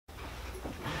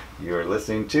You're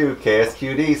listening to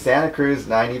KSQD Santa Cruz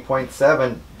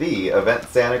 90.7, the Event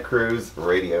Santa Cruz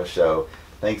radio show.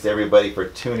 Thanks everybody for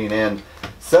tuning in.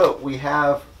 So we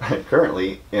have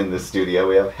currently in the studio,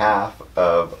 we have half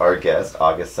of our guest,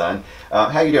 August Sun.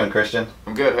 How you doing, Christian?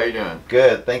 I'm good. How you doing?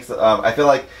 Good. Thanks. I feel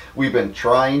like we've been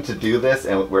trying to do this,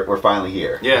 and we're finally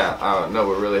here. Yeah. No,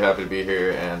 we're really happy to be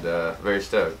here, and very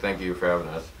stoked. Thank you for having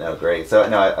us. No, great. So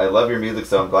no, I love your music,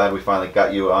 so I'm glad we finally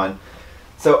got you on.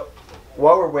 So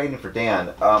while we're waiting for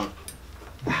Dan,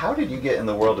 how did you get in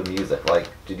the world of music? Like,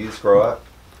 did you just grow up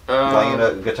playing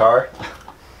a guitar?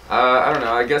 I don't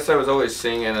know. I guess I was always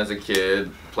singing as a kid,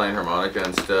 playing harmonica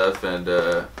and stuff,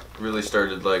 and really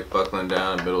started like buckling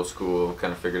down in middle school.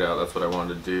 Kind of figured out that's what I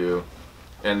wanted to do.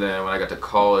 And then when I got to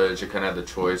college, I kind of had the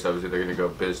choice. I was either going to go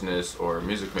business or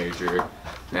music major.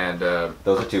 And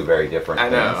those are two very different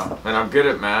things. I know. And I'm good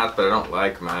at math, but I don't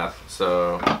like math.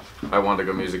 So I wanted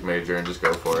to go music major and just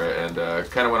go for it. And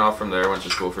kind of went off from there. Went to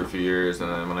school for a few years. And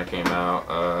then when I came out,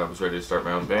 I was ready to start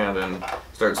my own band and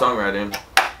start songwriting.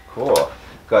 Cool.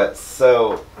 Good.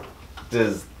 So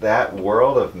does that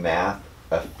world of math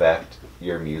affect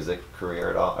your music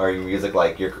career at all? Or your music,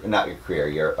 like, not your career,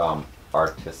 your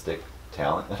artistic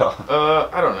talent at all?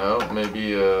 I don't know.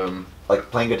 Maybe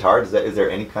like playing guitar. Is there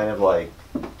any kind of like?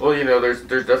 Well, you know, there's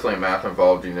definitely math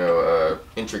involved. You know,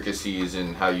 intricacies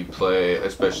in how you play,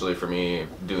 especially for me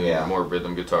doing more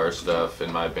rhythm guitar stuff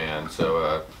in my band.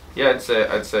 So yeah,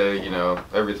 I'd say you know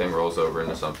everything rolls over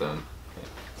into something.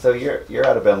 So you're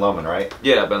out of Ben Lomond, right?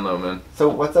 Yeah, Ben Lomond. So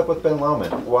what's up with Ben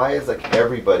Lomond? Why is like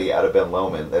everybody out of Ben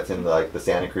Lomond that's in like the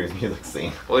Santa Cruz music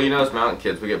scene? Well, you know, as mountain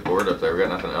kids, we get bored up there. We got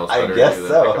nothing else I better guess to do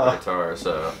so, than pick up a guitar.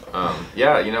 So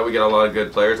yeah, you know, we get a lot of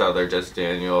good players out there. Jesse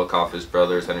Daniel, Kaufman's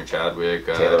brothers, Henry Chadwick,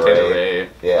 Taylor Ray.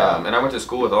 Yeah. And I went to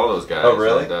school with all those guys. Oh,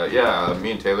 really? And, yeah,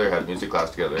 me and Taylor had music class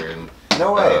together. And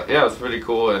no way. Yeah, it was pretty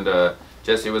cool. And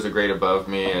Jesse was a grade above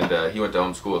me, and he went to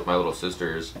homeschool with my little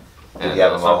sisters. Did he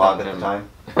have a mohawk at the time?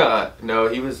 No,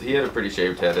 he had a pretty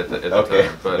shaved head at the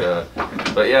time.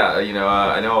 But yeah, you know,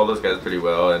 I know all those guys pretty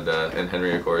well, and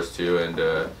Henry of course too, and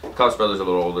Koss brothers are a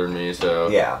little older than me, so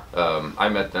yeah. I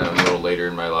met them a little later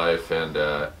in my life, and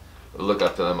look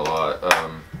up to them a lot.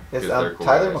 Is they're cool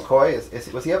Tyler guys.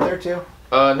 McCoy was he up there too?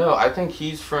 No, I think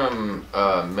he's from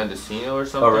Mendocino or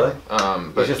something. Oh,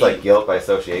 really? But it's just like guilt by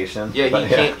association. Yeah,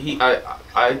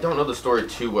 I don't know the story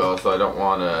too well, so I don't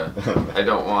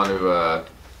want to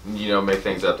you know, make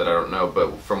things up that I don't know.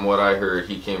 But from what I heard,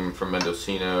 he came from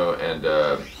Mendocino, and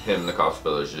him and the Koss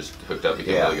brothers just hooked up,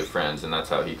 became really good friends, and that's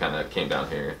how he kind of came down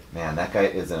here. Man, that guy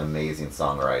is an amazing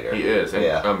songwriter. He is, and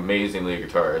amazingly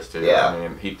guitarist too. Yeah. I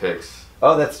mean, he picks.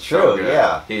 Oh, that's true.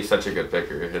 Yeah, he's such a good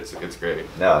picker. It's great.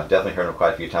 No, I've definitely heard him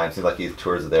quite a few times. Seems like he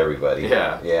tours with everybody.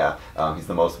 Yeah. Yeah. He's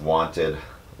the most wanted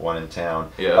one in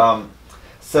town. Yeah.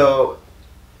 So,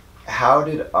 how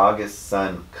did August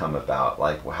Sun come about?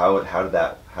 Like, how did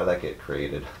that get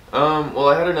created? Well,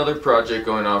 I had another project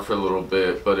going on for a little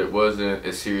bit, but it wasn't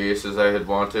as serious as I had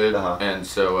wanted. And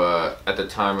so at the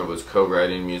time, it was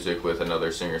co-writing music with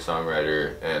another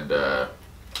singer-songwriter, and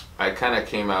I kind of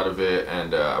came out of it,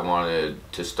 and I wanted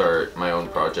to start my own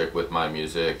project with my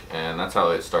music, and that's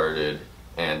how it started.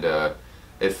 And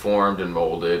it formed and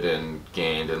molded and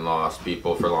gained and lost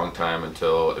people for a long time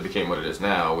until it became what it is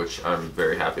now, which I'm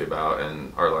very happy about,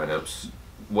 and our lineup's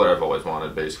what I've always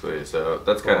wanted, basically. So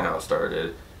that's kind of how it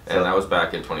started, and that was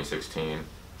back in 2016.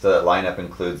 So that lineup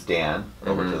includes Dan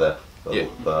over to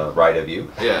the right of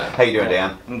you. Yeah. How you doing,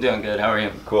 Dan? I'm doing good. How are you?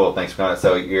 Cool. Thanks for coming.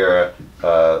 So you're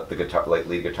the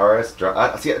lead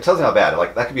guitarist. See, it tells me how bad.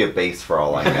 Like that could be a bass for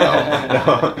all I know.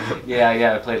 No.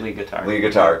 Yeah. I played lead guitar. Lead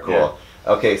guitar. Cool.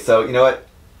 Yeah. Okay. So you know what?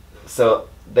 So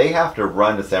they have to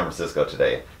run to San Francisco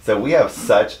today. So we have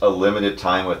such a limited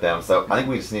time with them. So I think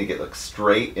we just need to get like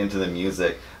straight into the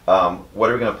music. What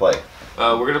are we gonna play?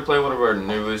 We're going to play one of our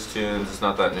newest tunes. It's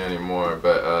not that new anymore,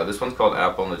 but this one's called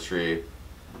Apple in the Tree.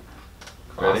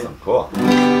 Ready? Awesome. Cool.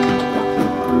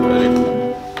 Ready?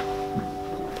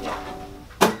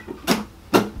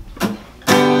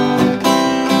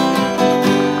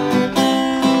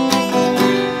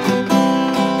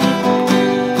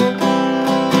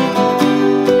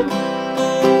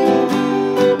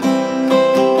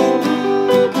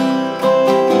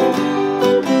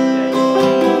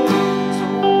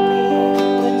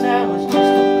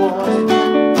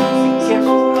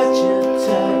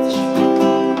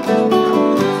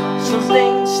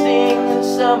 Sting and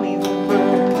some even burn.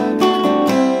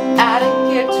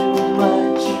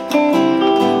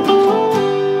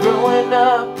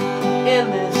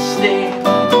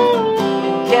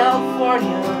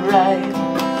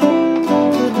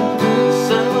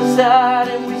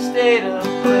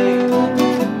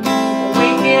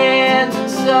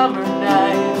 summer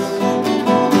nights.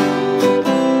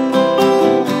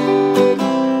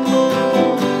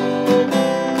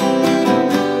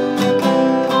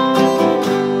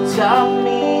 Taught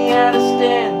me how to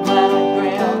stand my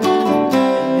ground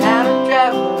and how to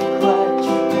drive a clutch.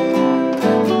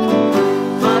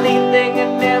 Funny thing, I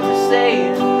never say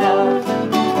enough.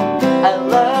 I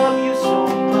love you so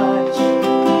much.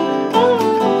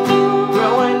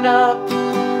 Growing up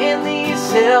in these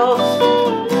hills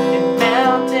and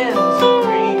mountains of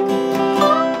green,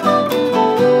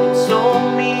 you told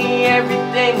me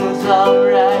everything was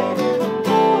alright.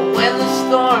 When the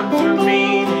storms were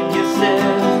mean and you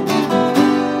said,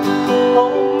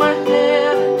 hold my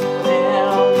hand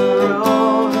down the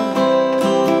road.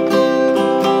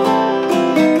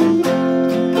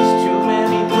 There's too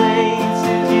many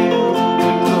places you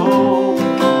could go.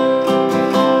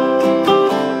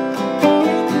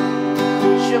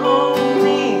 Show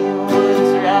me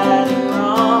what's right and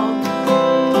wrong.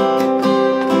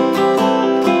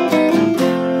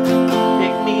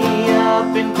 Pick me up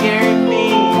and carry me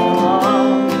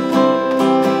along.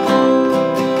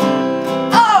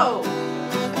 Oh!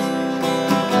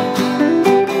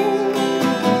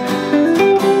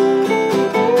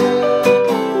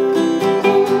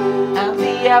 I'm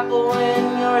the apple and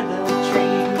you're the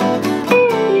tree.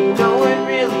 You know it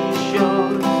really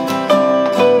shows.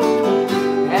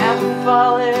 Haven't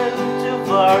fallen too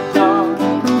far gone.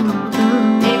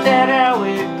 Ain't that how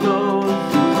it goes?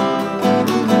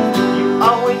 You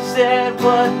always said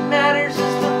what matters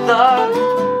is the thought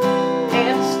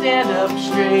and stand up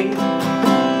straight.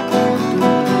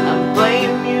 I'm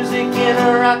playing music in a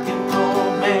rock and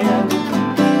roll band,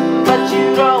 but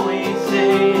you'd always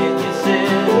say it. You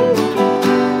said,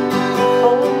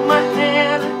 hold my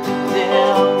hand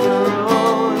down the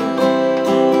road.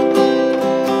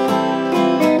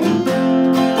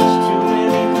 There's too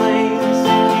many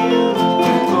places you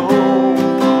could go.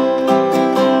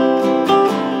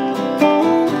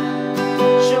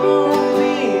 Show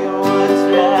me what's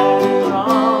right and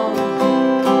wrong.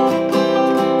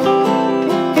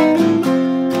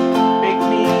 Pick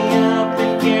me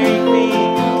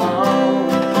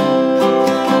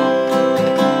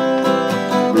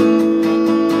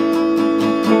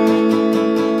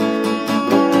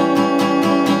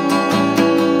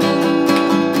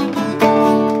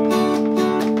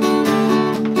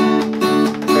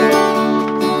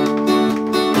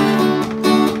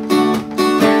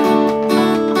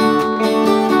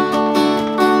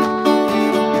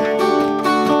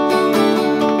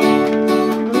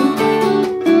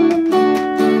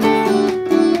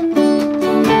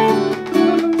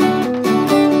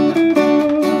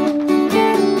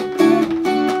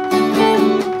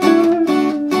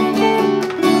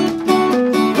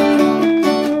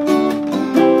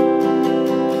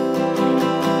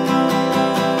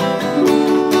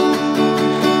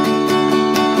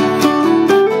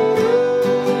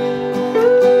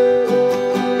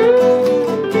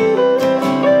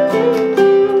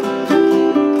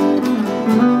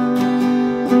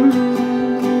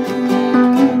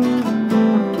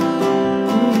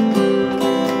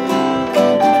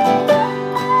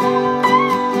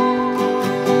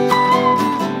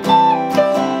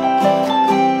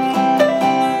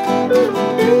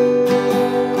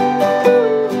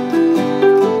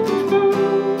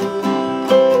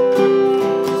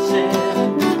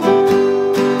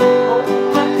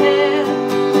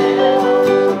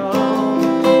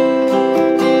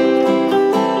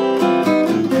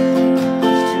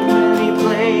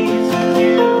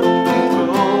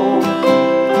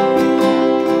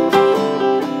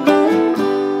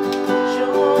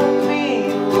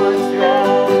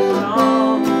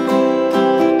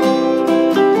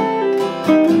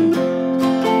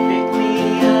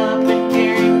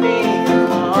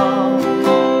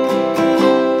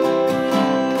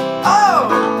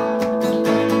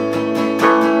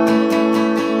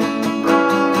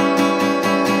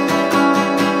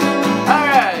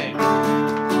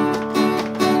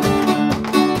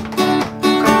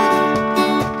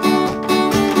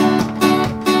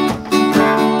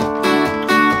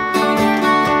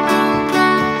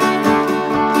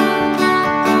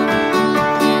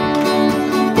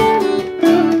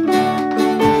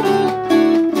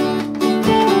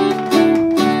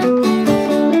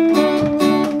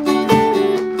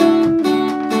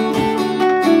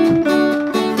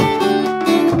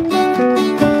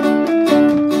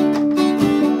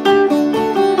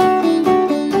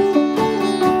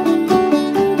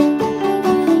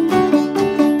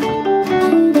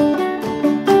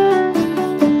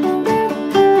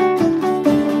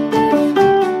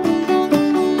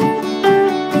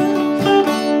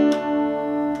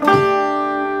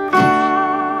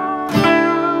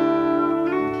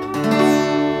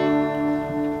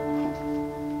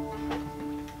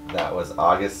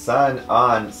August sun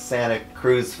on Santa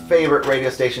Cruz favorite radio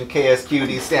station,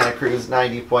 KSQD Santa Cruz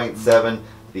 90.7,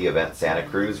 the Event Santa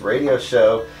Cruz radio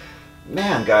show.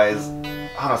 Man, guys, I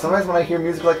don't know, sometimes when I hear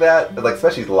music like that, like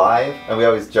especially live, and we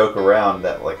always joke around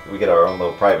that like we get our own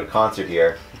little private concert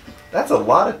here, that's a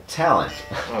lot of talent.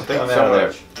 Well, thank you so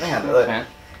much. Man,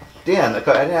 Dan, I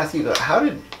didn't ask you, how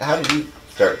did you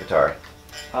start guitar?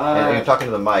 And you're talking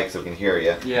to the mic so we can hear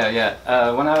you.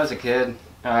 Yeah. When I was a kid,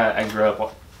 I grew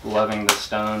up loving the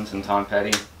Stones and Tom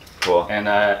Petty. Cool. And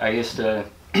I used to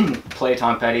play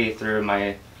Tom Petty through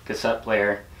my cassette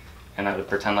player, and I would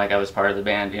pretend like I was part of the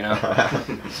band, you know.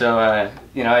 So,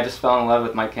 I just fell in love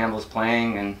with Mike Campbell's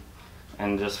playing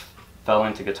and just fell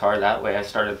into guitar that way. I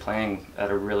started playing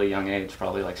at a really young age,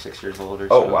 probably like 6 years old or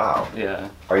so. Oh, wow. Yeah.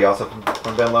 Are you also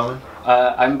from Ben Lomond?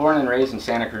 I'm born and raised in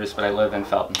Santa Cruz, but I live in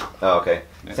Felton. Oh, okay.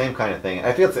 Yeah. Same kind of thing.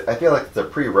 I feel like it's a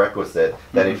prerequisite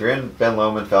that if you're in Ben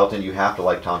Lomond, Felton, you have to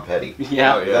like Tom Petty.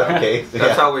 Yeah. Oh, yeah. Okay.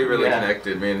 That's how we really Yeah.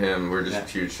 connected. Me and him, we're just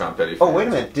huge Tom Petty fans. Oh, wait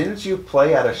a minute. Didn't you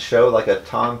play at a show, like a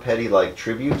Tom Petty like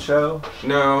tribute show?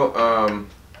 No,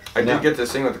 I No. did get to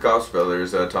sing with the Cox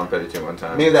Brothers, Tom Petty tune one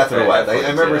time. Maybe that's what it was. I At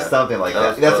remember Flames, yeah. something like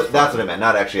that. That was That's fun. what I meant.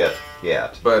 Not actually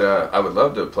yet. But I would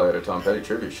love to play at a Tom Petty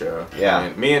tribute show. Yeah. I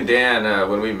mean, me and Dan,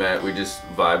 when we met, we just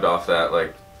vibed off that.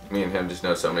 Like, me and him just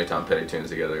know so many Tom Petty tunes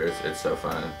together. It's so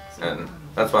fun. And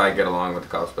that's why I get along with the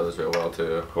Cox Brothers real well,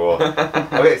 too. Cool.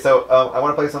 Okay, so I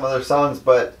want to play some other songs,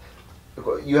 but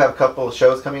you have a couple of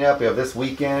shows coming up. You have this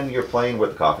weekend. You're playing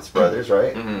with the Coffis Brothers,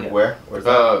 right? Mhm. Where? Where's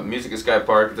that? Music at Sky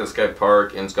Park. It's at Sky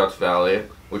Park in Scotts Valley,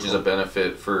 which is a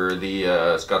benefit for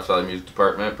the Scotts Valley Music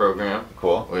Department program.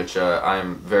 Cool. Which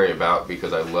I'm very about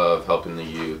because I love helping the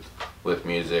youth with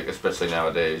music, especially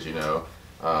nowadays, you know.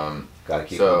 Gotta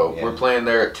keep So them, yeah. we're playing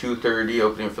there at 2:30,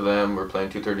 opening for them. We're playing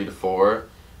 2:30 to 4,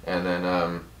 and then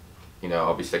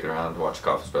I'll be sticking around to watch the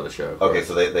Coffis Brothers show. of Okay, course.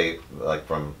 so they like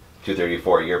from 2:30 to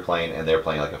 4, you're playing, and they're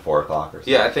playing like at 4 o'clock or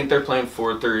something. Yeah, I think they're playing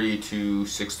 4:30 to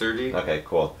 6:30. Okay,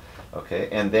 cool. Okay,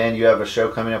 and then you have a show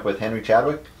coming up with Henry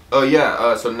Chadwick. Oh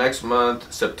yeah, so next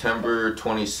month, September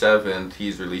 27th,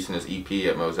 he's releasing his EP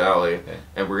at Moe's Alley, Okay.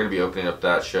 and we're gonna be opening up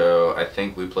that show. I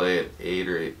think we play at 8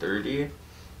 or 8:30,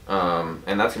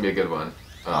 and that's gonna be a good one.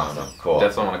 Awesome, cool.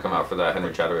 Definitely want to come out for that.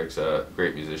 Henry Chadwick's a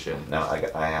great musician. No,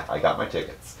 I got my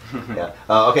tickets. Yeah.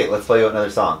 Okay, let's play you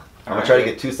another song. I'm gonna try to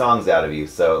get 2 songs out of you.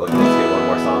 So let's get one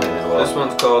more song in as well. This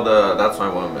one's called "That's My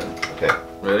Woman." Okay.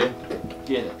 Ready?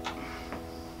 Yeah.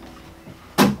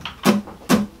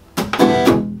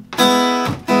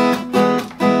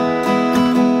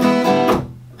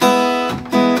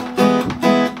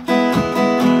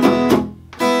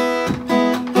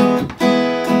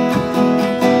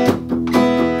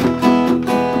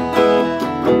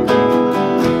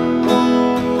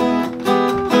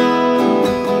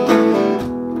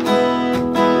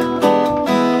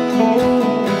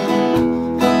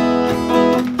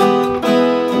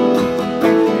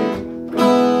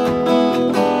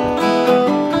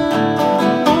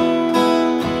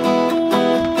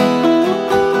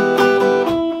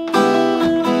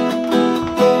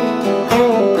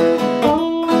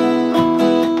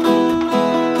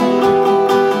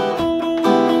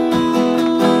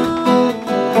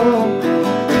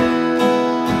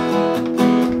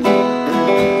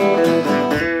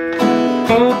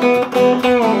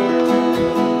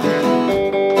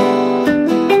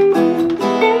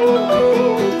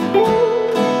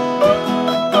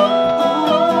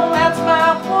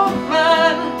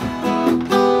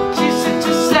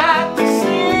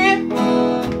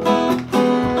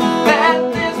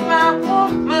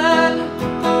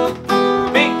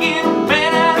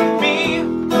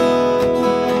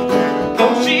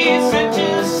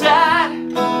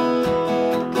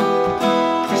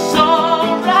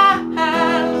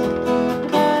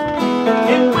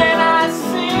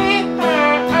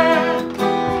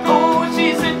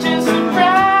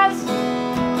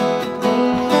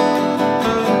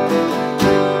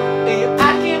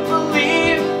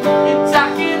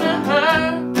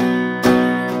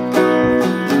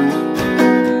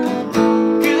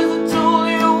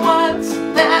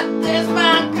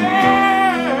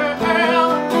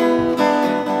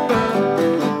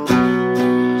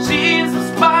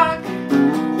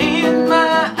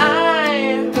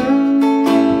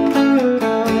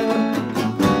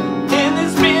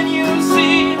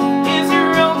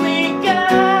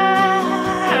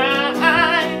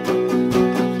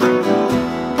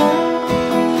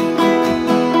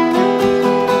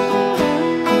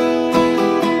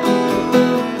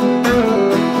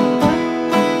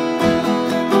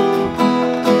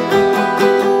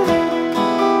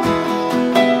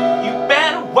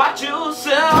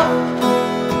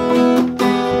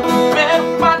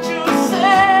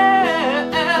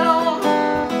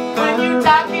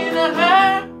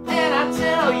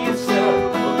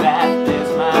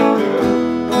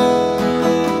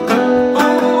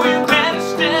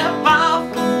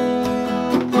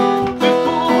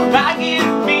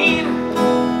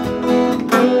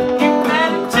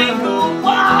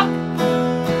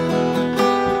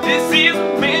 This is the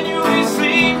menu we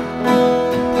see.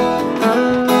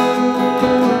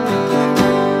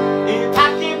 And I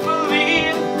can't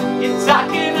believe you're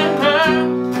talking to her.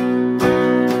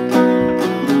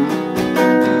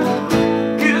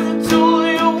 'Cause I told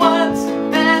you once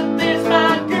that there's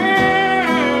my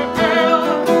girl.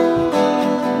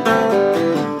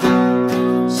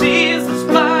 She's the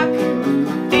spark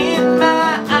in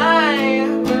my eye.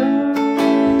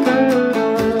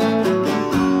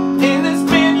 In this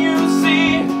man you see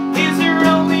is your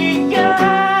only guy.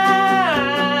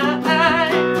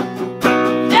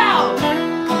 Now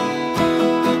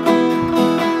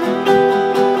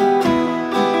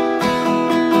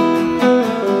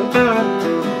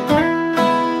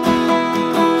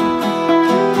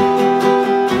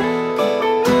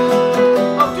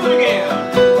I'll do it again.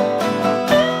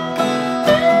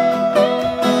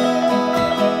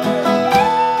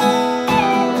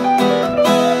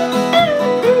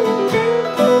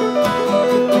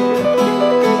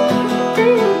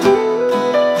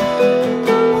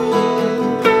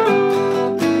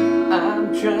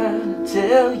 I'm trying to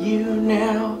tell you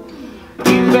now,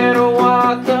 you better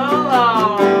walk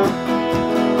along.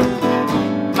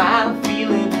 My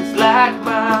feelings like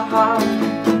my heart,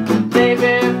 they've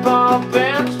been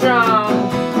pumping strong.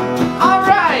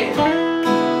 Alright!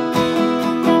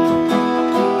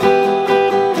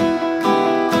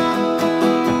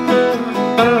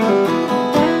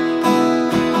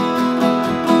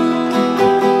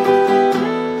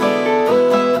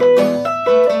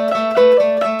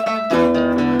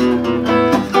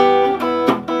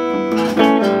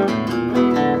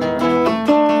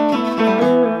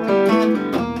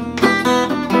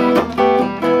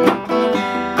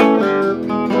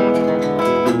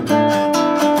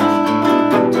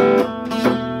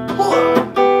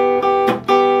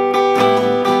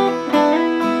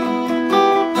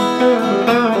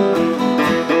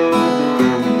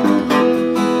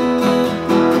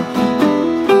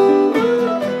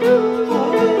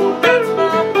 That's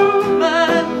my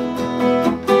woman.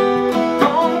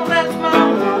 Oh, that's my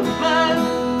woman.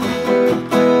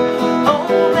 Oh,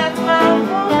 that's my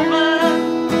woman.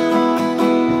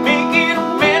 Making a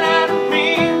man out of me.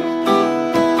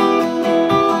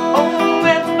 Oh,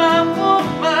 that's my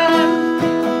woman.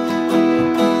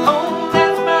 Oh,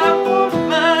 that's my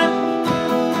woman.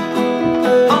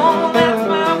 Oh, that's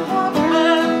my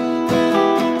woman.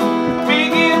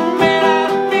 Making a man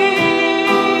out of me.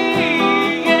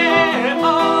 Yeah.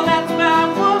 Oh, that's my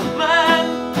woman.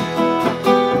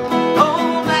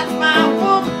 Oh, that's my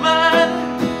woman.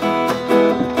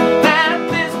 That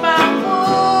is my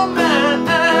woman.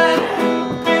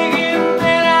 Making a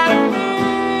man out of me.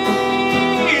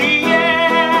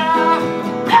 Yeah.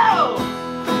 Oh!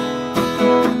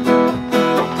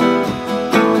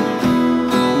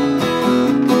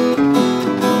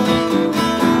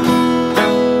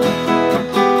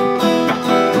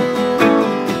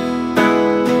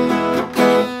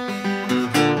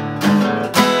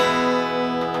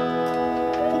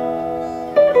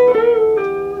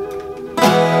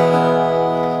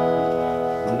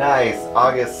 Nice.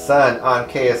 August Sun on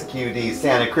KSQD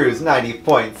Santa Cruz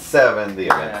 90.7, the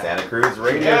event Yeah. Santa Cruz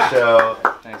radio Yeah. show.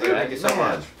 Thanks, Dude, guys. thank you so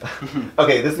much.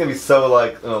 Okay, this is gonna be so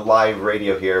like live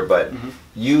radio here, but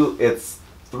it's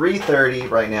 3:30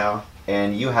 right now,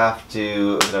 and you have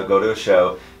to go to a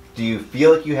show. Do you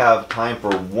feel like you have time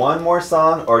for one more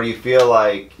song, or do you feel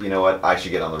like, you know what, I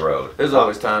should get on the road? There's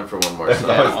always time for one more song.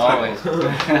 Yeah, always.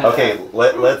 Okay,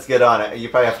 let's get on it. You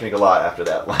probably have to drink a lot after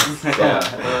that last song.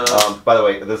 Yeah. By the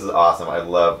way, this is awesome. I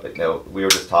love it. We were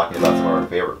just talking about some of our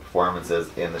favorite performances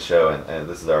in the show, and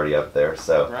this is already up there.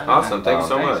 So, Right, Awesome. Thank you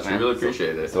so Thanks, much. man. We really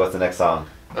appreciate it. so what's the next song?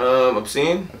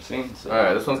 Obscene? I've seen. So.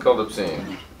 Alright, this one's called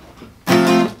Obscene.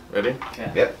 Ready? Okay.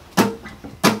 Yep.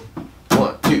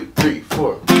 1, 2, 3,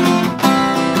 4.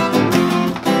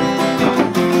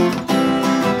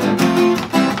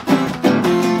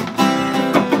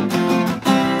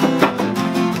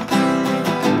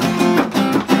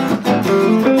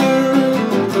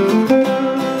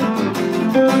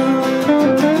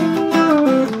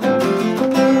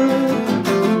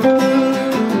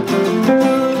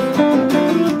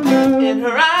 In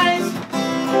her eyes,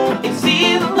 you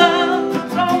see the love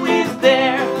that's always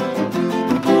there.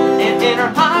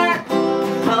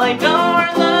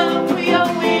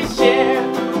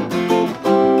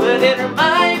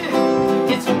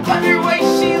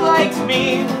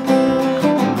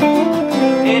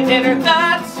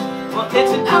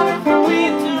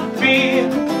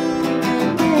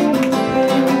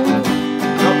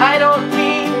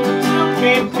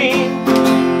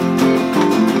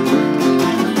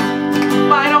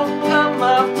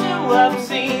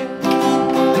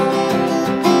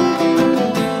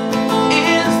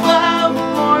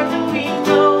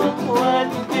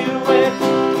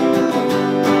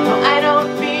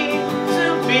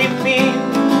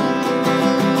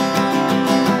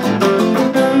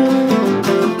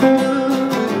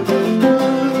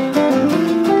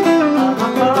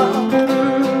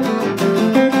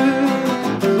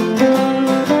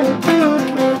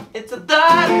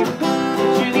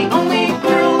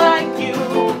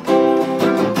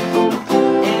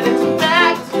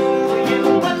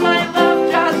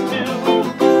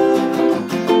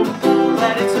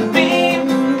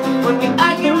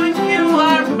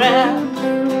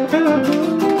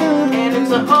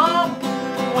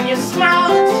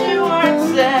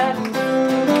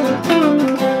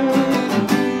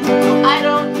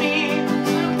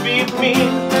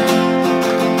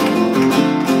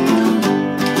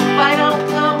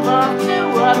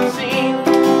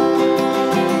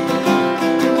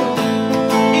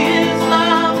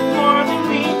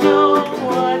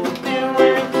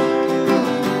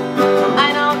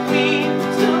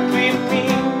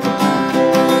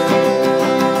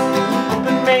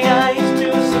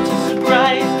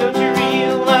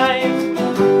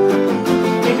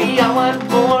 want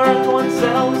more, go and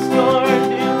settle the score.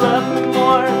 Do you love me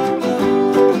more?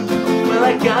 Well,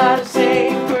 I gotta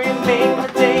say, for you make my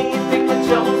day, you take my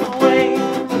troubles away.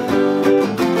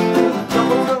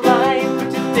 Troubles of life,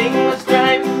 but you take my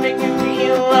strife and make me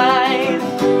realize.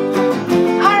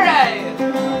 Alright!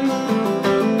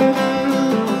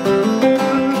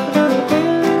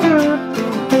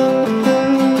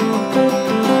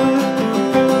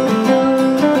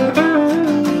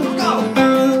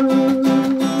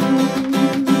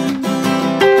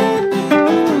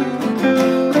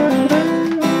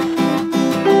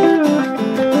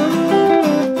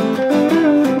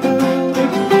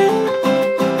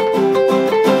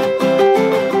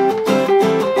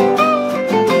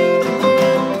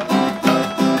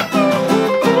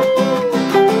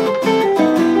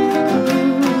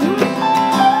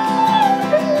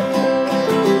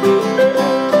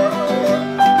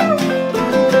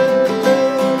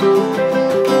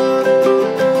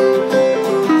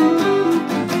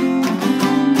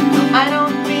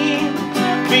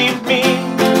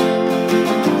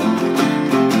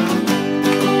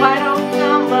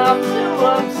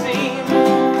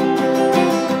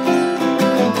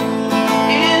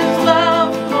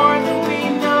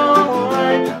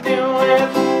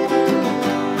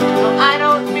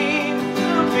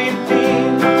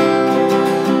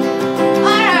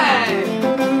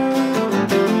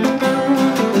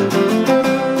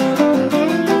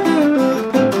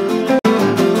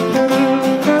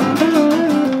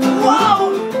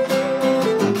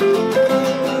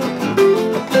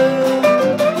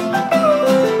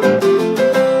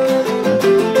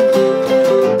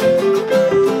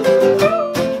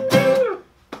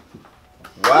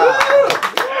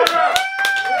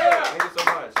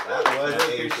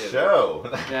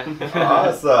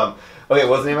 Awesome. Okay,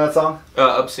 what's the name of that song?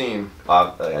 Obscene.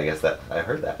 I guess that I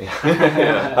heard that.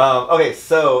 Yeah. Okay,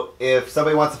 so if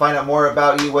somebody wants to find out more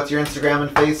about you, what's your Instagram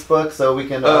and Facebook so we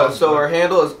can? So our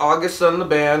handle is August Sun the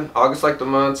Band. August like the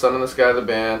month, Sun in the Sky the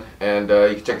band, and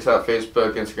you can check us out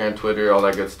Facebook, Instagram, Twitter, all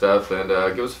that good stuff, and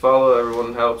give us a follow.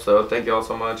 Everyone helps. So thank you all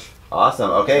so much. Awesome.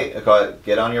 Okay,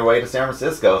 get on your way to San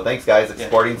Francisco. Thanks, guys.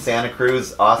 Exporting Santa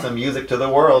Cruz awesome music to the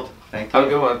world. Thank you. Have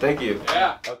a good one. Thank you.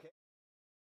 Yeah. Okay.